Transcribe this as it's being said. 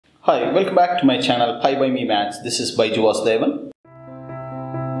Hi, welcome back to my channel Pi by Me Maths. This is Baiju Vasudevan.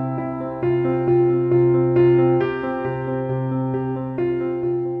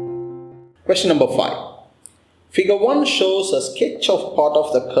 Question number 5. Figure 1 shows a sketch of part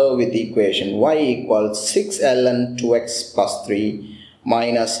of the curve with the equation y equals 6 ln 2x plus 3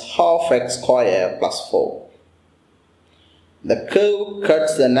 minus half x square plus 4. The curve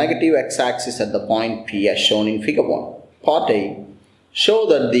cuts the negative x-axis at the point P as shown in figure 1. Part A. Show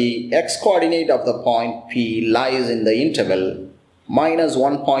that the x-coordinate of the point P lies in the interval minus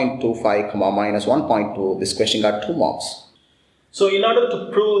 1.25, minus 1.2. This question got 2 marks. So in order to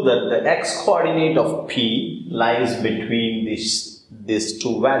prove that the x-coordinate of P lies between these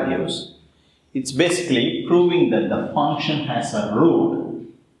two values, it's basically proving that the function has a root,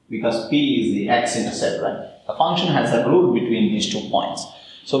 because P is the x-intercept, right? The function has a root between these 2 points.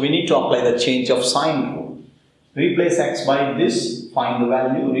 So we need to apply the change of sign rule. Replace x by this, find the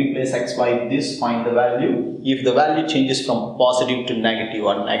value. Replace x by this, find the value. If the value changes from positive to negative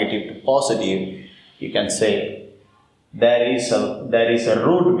or negative to positive, you can say there is a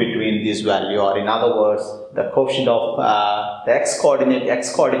root between this value, or in other words, the coefficient of the x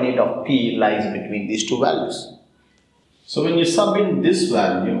coordinate of P lies between these 2 values. So when you sub in this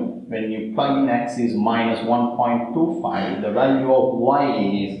value, when you plug in x is minus 1.25, the value of y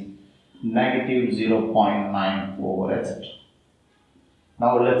is negative 0.94, etc.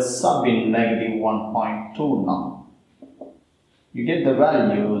 Now let's sub in negative 1.2 now. You get the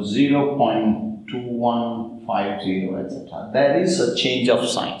value 0.2150, etc. There is a change of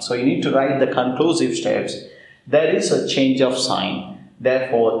sign. So you need to write the conclusive steps. There is a change of sign.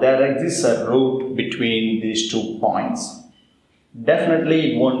 Therefore, there exists a root between these 2 points.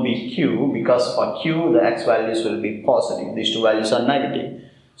 Definitely it won't be Q, because for Q the x values will be positive. These 2 values are negative.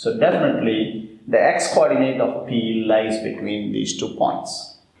 So definitely the x coordinate of P lies between these 2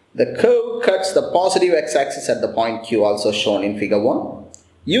 points. The curve cuts the positive x-axis at the point Q, also shown in figure 1.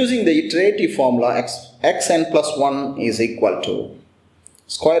 Using the iterative formula, xn plus 1 is equal to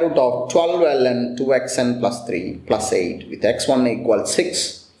square root of 12 ln 2xn plus 3 plus 8 with x1 equals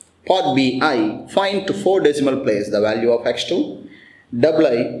 6. Part B, I, find to 4 decimal place the value of x2. Double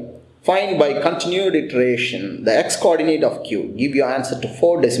I, find by continued iteration the x coordinate of Q. Give your answer to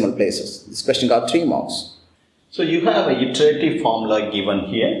 4 decimal places. This question got 3 marks. So you have a iterative formula given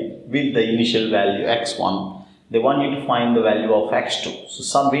here with the initial value x1. They want you to find the value of x2. So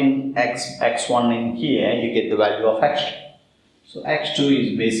sub in x1 in here, you get the value of x2. So x2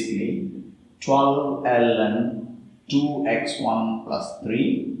 is basically 12 ln 2x1 plus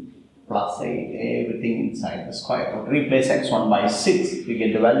 3 plus 8, everything inside the square root. Replace x1 by 6, you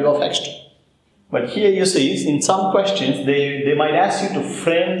get the value of x2. But here you see, in some questions, they might ask you to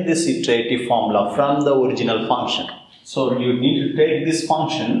frame this iterative formula from the original function. So you need to take this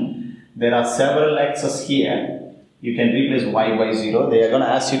function. There are several x's here. You can replace y by 0. They are going to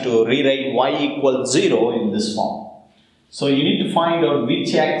ask you to rewrite y equals 0 in this form. So you need to find out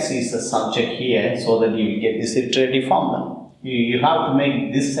which x is the subject here so that you will get this iterative formula. You have to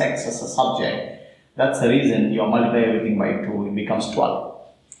make this x as a subject. That's the reason you multiply everything by 2, it becomes 12.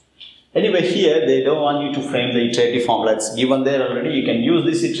 Anyway, here they don't want you to frame the iterative formula. It's given there already. You can use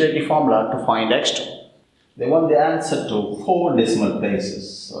this iterative formula to find x2. They want the answer to 4 decimal places.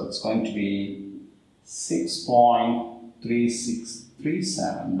 So it's going to be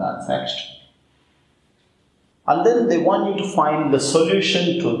 6.3637. That's x2. And then they want you to find the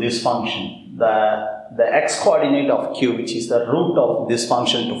solution to this function, the x coordinate of Q, which is the root of this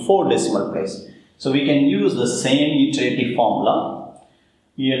function, to 4 decimal places. So we can use the same iterative formula.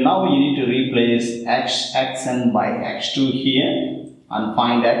 Now you need to replace xn by x2 here and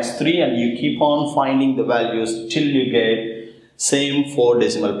find x3, and you keep on finding the values till you get same 4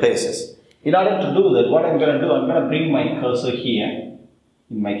 decimal places. In order to do that, what I'm going to do, I'm going to bring my cursor here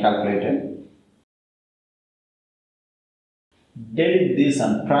in my calculator. Delete this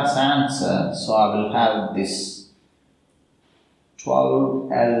and press answer, so I will have this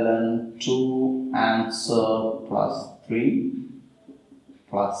 12 ln 2 answer plus 3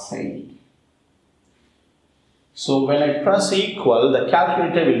 plus 8. So when I press equal, the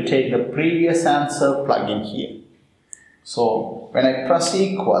calculator will take the previous answer, plug in here. So when I press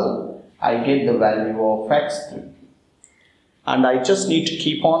equal, I get the value of x3. And I just need to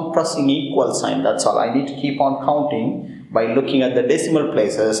keep on pressing equal sign, that's all. I need to keep on counting. By looking at the decimal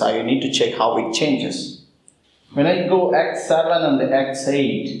places, I need to check how it changes. When I go x7 and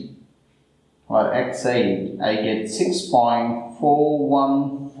x8, or x8, I get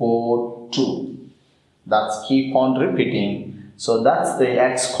 6.4142. That's keep on repeating. So that's the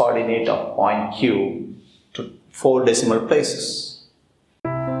x coordinate of point Q to 4 decimal places.